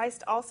 because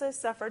Christ also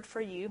suffered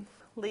for you,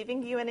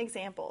 leaving you an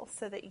example,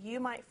 so that you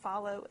might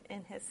follow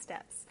in his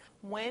steps.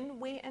 When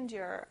we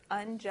endure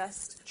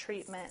unjust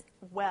treatment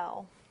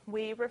well,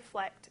 we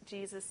reflect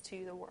Jesus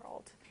to the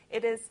world.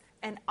 It is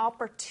an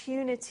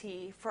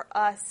opportunity for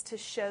us to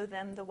show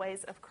them the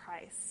ways of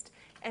Christ.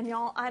 And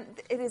y'all,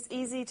 it is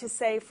easy to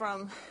say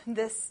from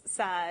this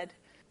side,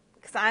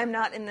 because I'm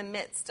not in the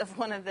midst of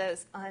one of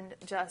those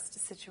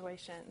unjust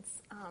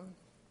situations.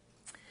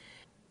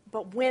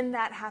 But when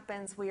that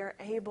happens, we are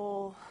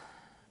able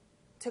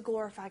to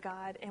glorify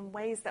God in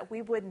ways that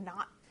we would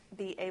not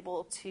be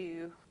able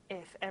to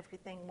if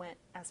everything went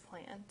as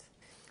planned.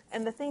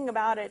 And the thing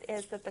about it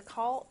is that the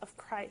call of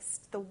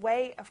Christ, the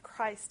way of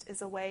Christ,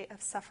 is a way of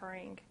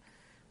suffering.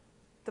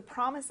 The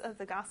promise of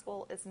the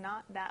gospel is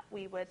not that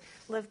we would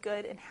live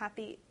good and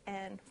happy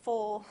and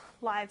full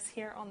lives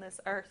here on this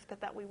earth,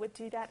 but that we would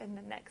do that in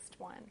the next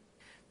one.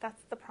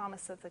 That's the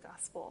promise of the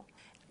gospel.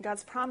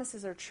 God's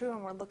promises are true,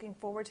 and we're looking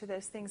forward to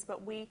those things,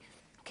 but we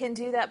can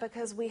do that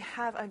because we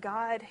have a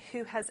God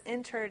who has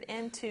entered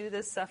into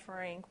the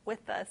suffering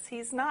with us.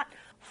 He's not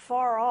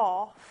far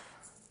off.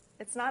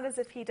 It's not as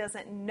if he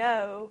doesn't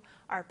know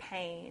our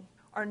pain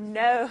or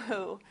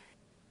know.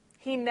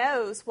 He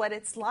knows what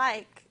it's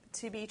like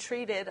to be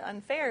treated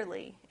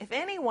unfairly. If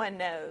anyone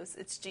knows,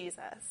 it's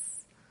Jesus.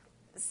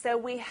 So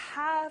we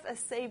have a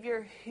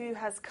Savior who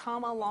has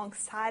come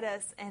alongside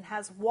us and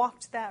has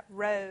walked that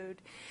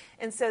road.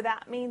 And so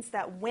that means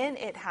that when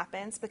it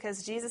happens,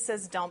 because Jesus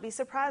says, don't be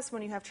surprised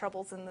when you have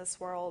troubles in this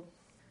world,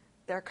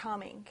 they're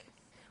coming.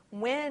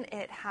 When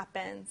it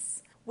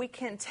happens, we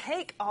can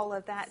take all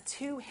of that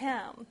to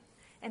him.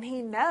 And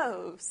he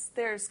knows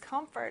there's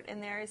comfort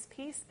and there is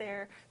peace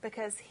there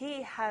because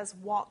he has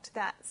walked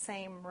that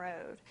same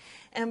road.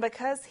 And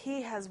because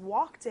he has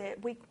walked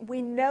it,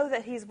 we know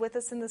that he's with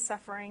us in the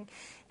suffering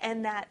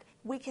and that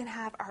we can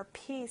have our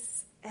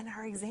peace and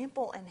our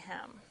example in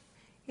him.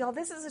 Y'all,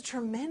 this is a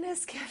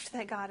tremendous gift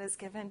that God has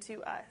given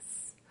to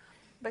us.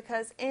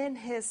 Because in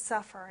his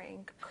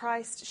suffering,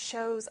 Christ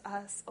shows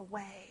us a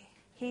way.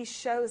 He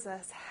shows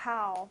us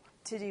how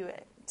to do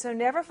it. So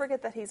never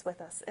forget that he's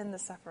with us in the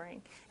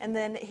suffering. And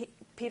then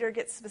Peter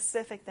gets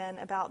specific then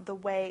about the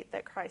way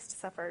that Christ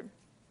suffered.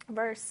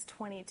 Verse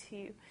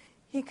 22,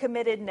 he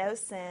committed no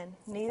sin,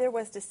 neither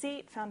was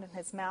deceit found in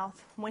his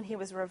mouth. When he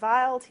was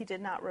reviled, he did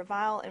not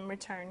revile in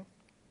return.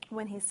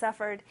 When he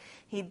suffered,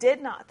 he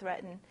did not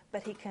threaten,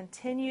 but he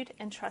continued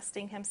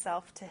entrusting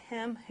himself to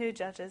him who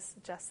judges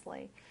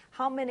justly.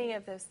 How many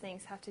of those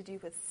things have to do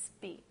with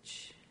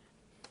speech?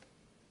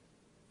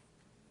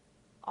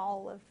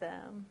 All of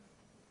them.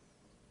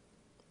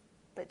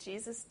 But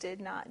Jesus did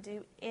not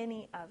do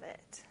any of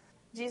it.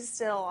 Jesus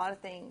did a lot of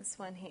things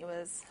when he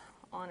was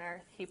on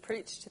earth. He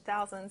preached to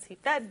thousands. He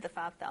fed the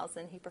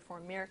 5,000. He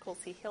performed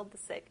miracles. He healed the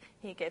sick.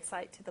 He gave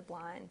sight to the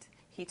blind.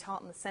 He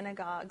taught in the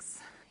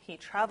synagogues. He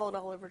traveled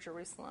all over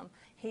Jerusalem.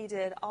 He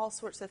did all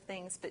sorts of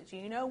things. But do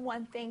you know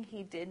one thing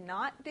he did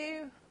not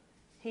do?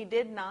 He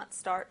did not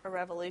start a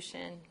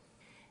revolution.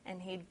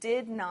 And he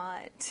did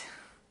not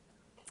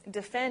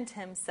defend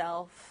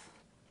himself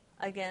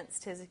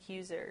against his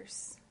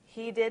accusers.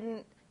 He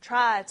didn't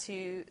try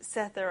to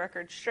set the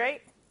record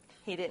straight.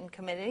 He didn't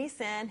commit any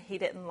sin. He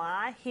didn't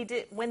lie.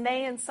 When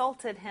they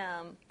insulted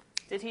him,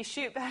 did he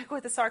shoot back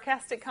with a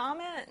sarcastic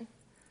comment?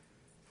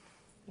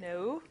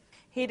 No.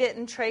 He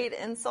didn't trade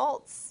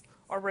insults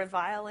or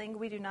reviling.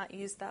 We do not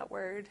use that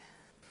word.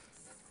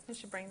 We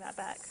should bring that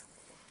back.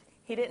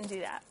 He didn't do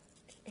that.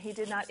 He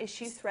did not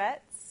issue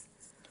threats,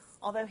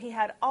 although he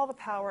had all the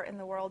power in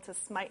the world to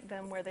smite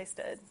them where they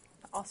stood.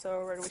 Also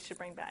a word we should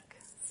bring back,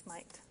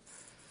 smite.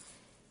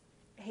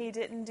 He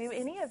didn't do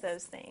any of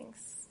those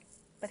things,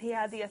 but he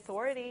had the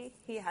authority,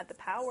 he had the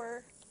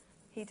power.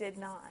 He did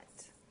not.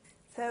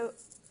 So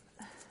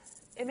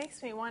it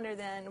makes me wonder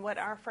then what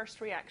our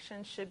first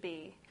reaction should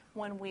be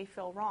when we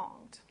feel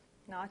wronged.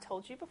 Now, I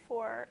told you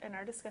before in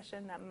our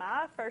discussion that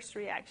my first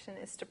reaction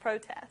is to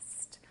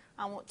protest.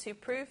 I want to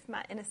prove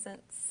my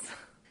innocence,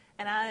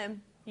 and I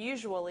am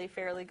usually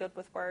fairly good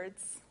with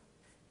words.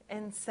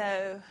 And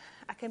so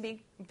I can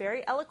be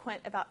very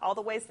eloquent about all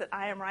the ways that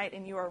I am right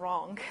and you are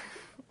wrong,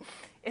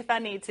 if I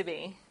need to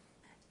be.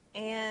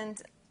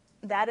 And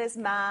that is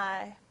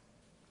my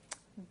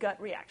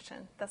gut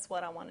reaction. That's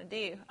what I want to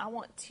do. I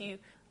want to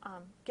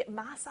get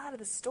my side of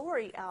the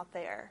story out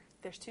there.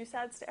 There's two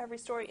sides to every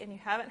story, and you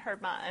haven't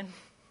heard mine.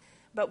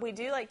 But we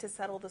do like to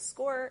settle the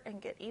score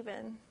and get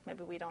even.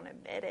 Maybe we don't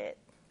admit it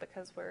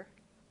because we're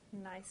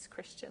nice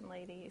Christian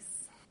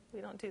ladies.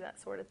 We don't do that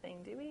sort of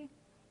thing, do we?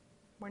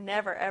 We're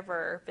never,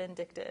 ever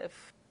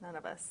vindictive. None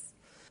of us.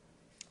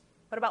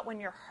 What about when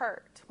you're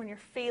hurt? When your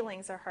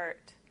feelings are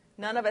hurt?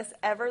 None of us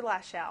ever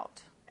lash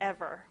out,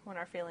 ever, when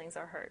our feelings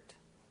are hurt.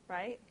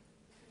 Right?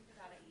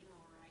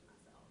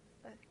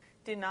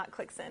 Do not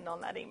click send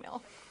on that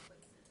email.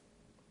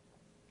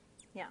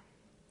 Yeah.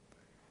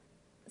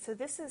 So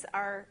this is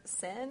our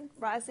sin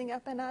rising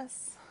up in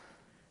us.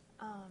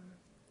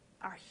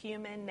 Our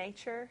human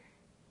nature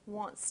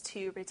wants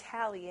to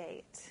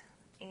retaliate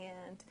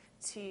and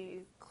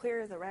to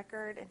clear the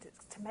record and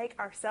to make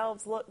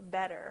ourselves look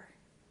better.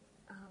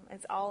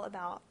 It's all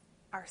about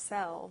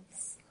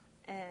ourselves.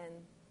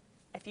 And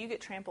if you get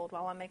trampled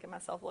while I'm making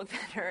myself look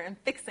better and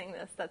fixing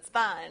this, that's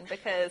fine,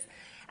 because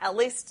at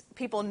least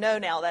people know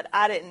now that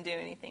I didn't do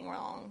anything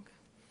wrong.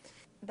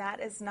 That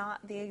is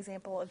not the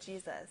example of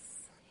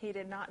Jesus. He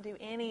did not do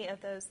any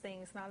of those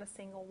things, not a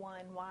single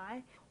one.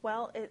 Why?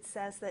 Well, it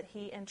says that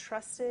he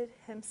entrusted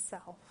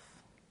himself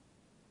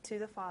to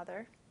the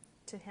Father,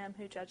 to him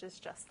who judges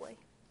justly.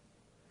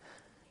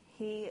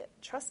 He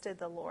trusted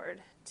the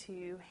Lord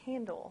to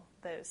handle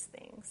those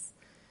things,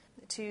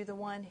 to the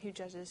one who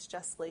judges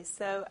justly.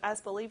 So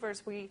as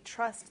believers, we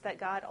trust that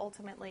God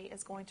ultimately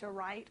is going to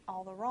right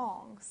all the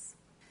wrongs,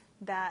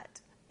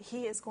 that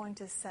he is going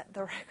to set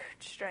the record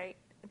straight.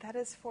 That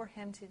is for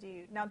him to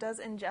do. Now, does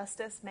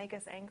injustice make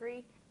us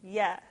angry?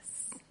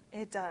 Yes,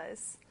 it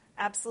does.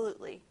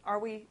 Absolutely. Are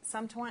we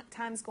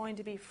sometimes going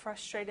to be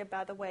frustrated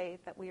by the way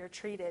that we are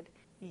treated?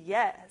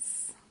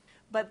 Yes.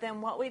 But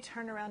then what we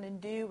turn around and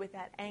do with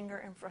that anger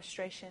and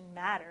frustration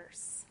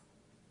matters.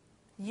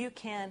 You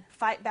can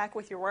fight back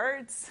with your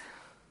words,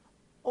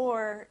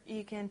 or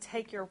you can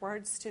take your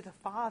words to the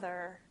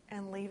Father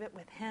and leave it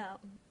with him,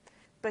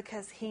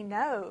 because he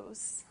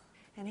knows,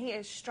 and he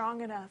is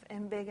strong enough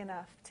and big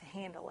enough to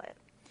handle it.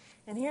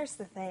 And here's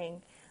the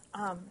thing.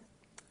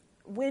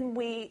 When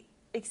we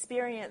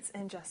experience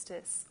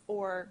injustice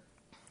or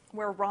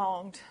we're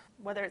wronged,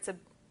 whether it's a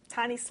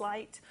tiny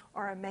slight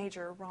or a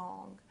major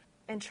wrong,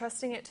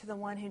 entrusting it to the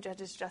one who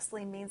judges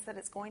justly means that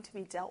it's going to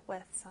be dealt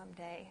with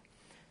someday.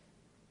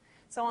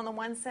 So in the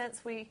one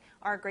sense, we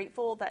are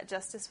grateful that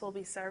justice will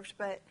be served,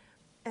 but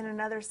in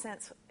another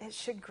sense, it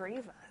should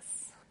grieve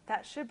us.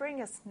 That should bring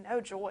us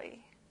no joy.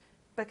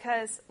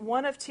 Because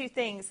one of two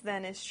things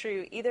then is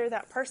true. Either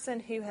that person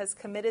who has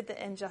committed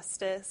the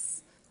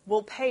injustice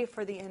will pay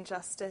for the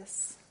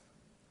injustice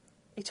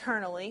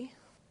eternally,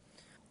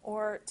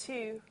 or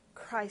two,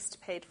 Christ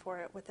paid for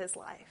it with his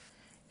life,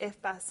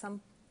 if by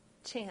some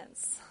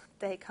chance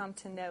they come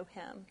to know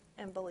him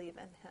and believe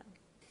in him.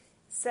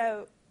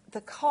 So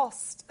the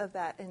cost of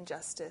that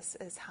injustice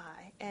is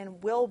high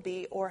and will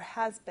be or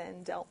has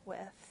been dealt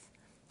with,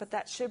 but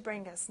that should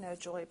bring us no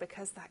joy,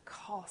 because that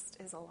cost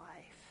is a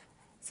life.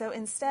 So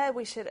instead,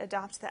 we should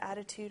adopt the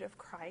attitude of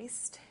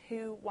Christ,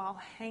 who, while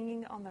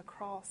hanging on the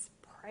cross,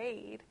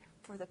 prayed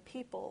for the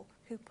people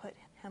who put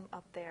him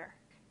up there.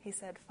 He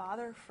said,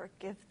 "Father,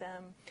 forgive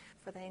them,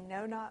 for they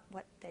know not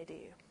what they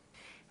do."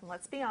 And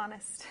let's be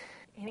honest,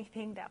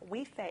 anything that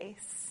we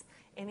face,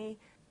 any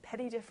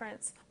petty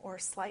difference or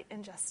slight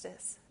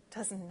injustice,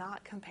 does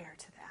not compare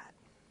to that.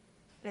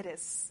 It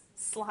is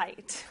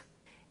slight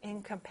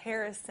in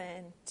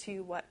comparison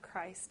to what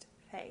Christ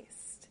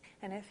faced.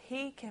 And if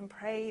he can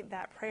pray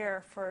that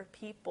prayer for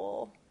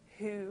people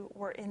who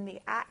were in the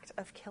act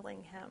of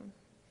killing him,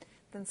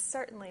 then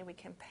certainly we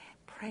can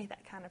pray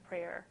that kind of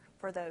prayer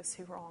for those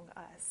who wrong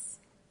us.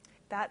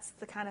 That's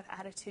the kind of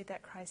attitude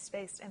that Christ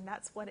faced, and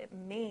that's what it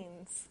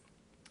means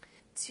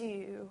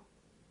to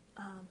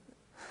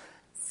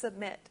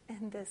submit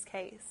in this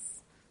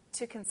case,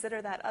 to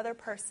consider that other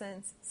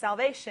person's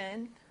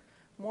salvation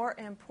more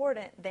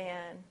important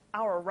than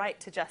our right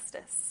to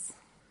justice,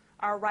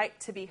 our right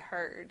to be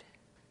heard,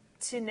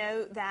 to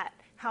know that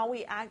how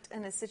we act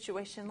in a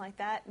situation like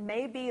that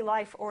may be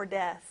life or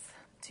death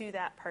to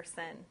that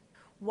person.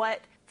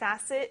 What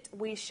facet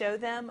we show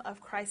them of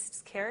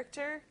Christ's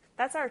character,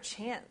 that's our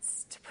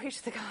chance to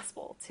preach the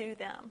gospel to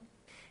them.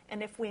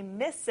 And if we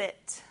miss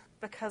it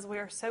because we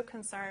are so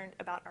concerned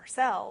about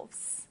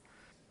ourselves,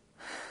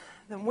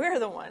 then we're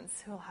the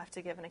ones who will have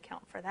to give an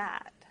account for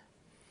that.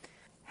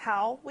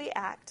 How we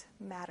act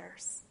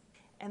matters.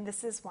 And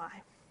this is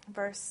why.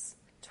 Verse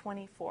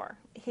 24.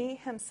 He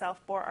himself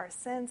bore our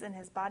sins in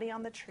his body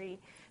on the tree,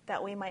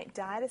 that we might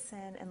die to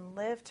sin and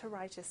live to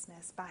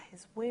righteousness. By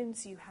his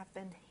wounds you have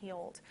been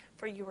healed.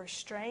 For you were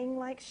straying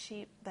like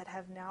sheep, but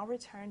have now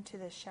returned to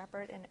the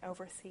shepherd and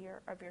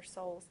overseer of your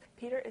souls.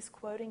 Peter is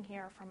quoting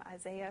here from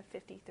Isaiah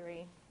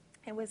 53.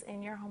 It was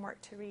in your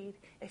homework to read.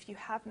 If you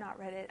have not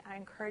read it, I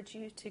encourage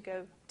you to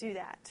go do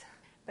that,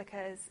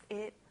 because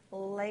it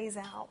lays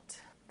out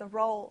the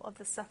role of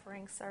the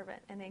suffering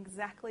servant and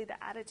exactly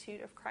the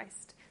attitude of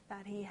Christ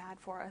that he had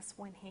for us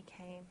when he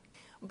came.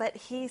 But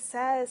he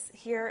says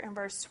here in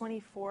verse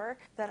 24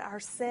 that our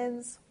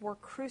sins were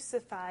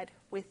crucified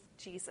with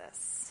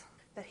Jesus,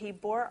 that he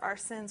bore our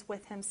sins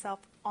with himself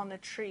on the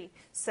tree.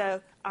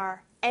 So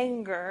our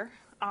anger,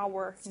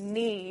 our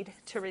need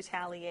to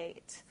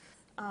retaliate,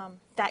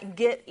 that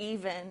get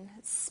even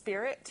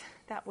spirit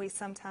that we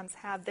sometimes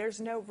have,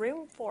 there's no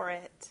room for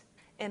it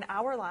in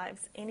our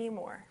lives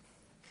anymore,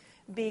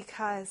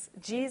 because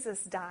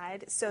Jesus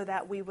died so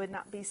that we would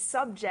not be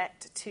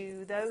subject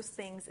to those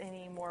things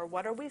anymore.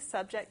 What are we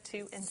subject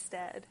to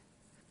instead?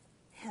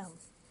 Him.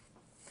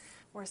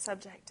 We're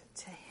subject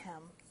to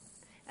him,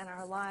 and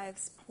our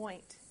lives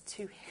point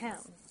to him,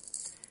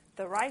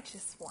 the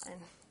righteous one,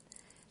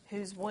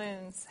 whose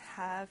wounds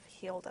have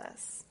healed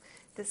us.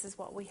 This is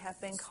what we have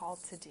been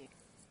called to do,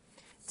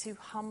 to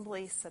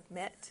humbly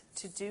submit,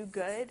 to do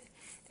good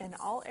in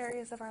all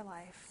areas of our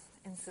life,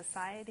 in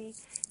society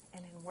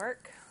and in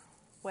work,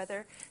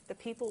 whether the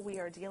people we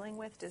are dealing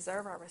with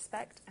deserve our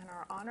respect and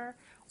our honor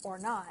or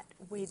not.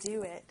 We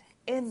do it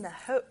in the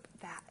hope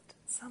that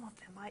some of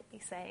them might be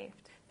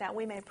saved, that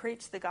we may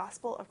preach the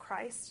gospel of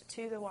Christ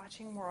to the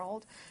watching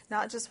world,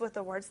 not just with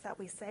the words that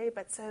we say,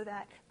 but so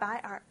that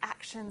by our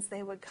actions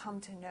they would come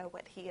to know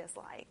what he is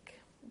like,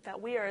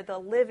 that we are the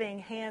living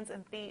hands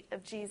and feet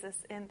of Jesus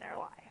in their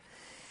life,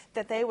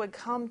 that they would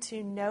come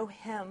to know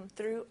him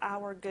through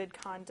our good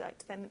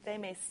conduct, that they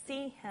may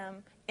see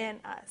him in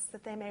us,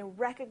 that they may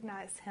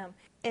recognize him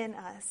in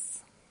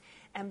us,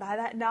 and by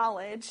that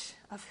knowledge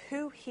of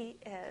who he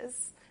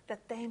is,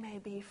 that they may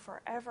be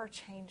forever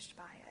changed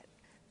by it.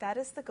 That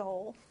is the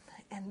goal,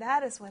 and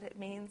that is what it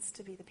means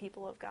to be the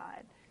people of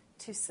God,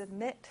 to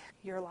submit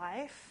your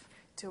life,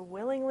 to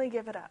willingly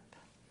give it up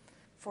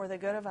for the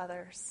good of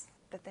others,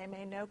 that they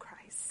may know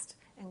Christ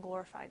and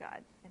glorify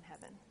God in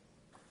heaven.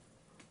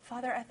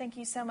 Father, I thank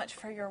you so much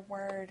for your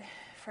word,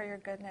 for your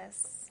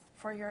goodness,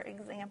 for your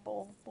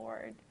example,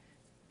 Lord.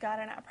 God,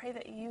 and I pray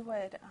that you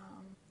would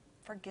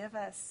forgive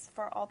us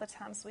for all the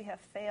times we have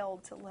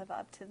failed to live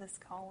up to this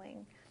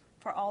calling,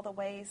 for all the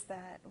ways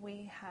that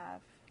we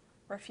have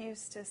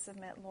refused to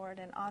submit, Lord,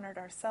 and honored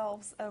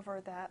ourselves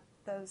over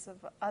those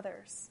of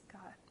others,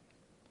 God.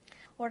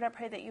 Lord, I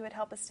pray that you would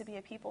help us to be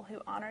a people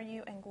who honor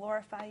you and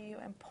glorify you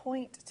and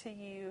point to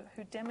you,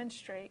 who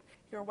demonstrate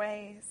your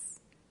ways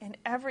in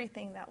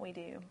everything that we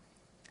do,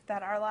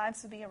 that our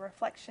lives would be a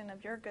reflection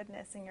of your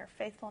goodness and your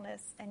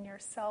faithfulness and your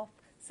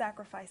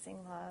self-sacrificing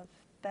love,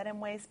 that in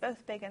ways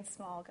both big and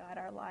small, God,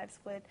 our lives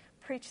would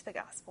preach the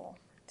gospel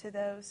to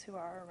those who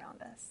are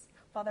around us.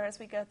 Father, as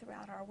we go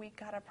throughout our week,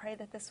 God, I pray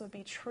that this would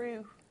be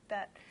true,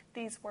 that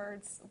these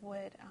words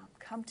would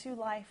come to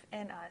life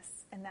in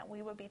us, and that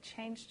we would be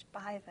changed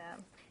by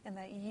them, and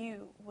that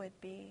you would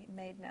be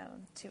made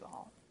known to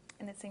all.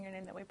 And it's in your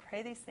name that we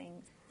pray these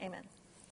things. Amen.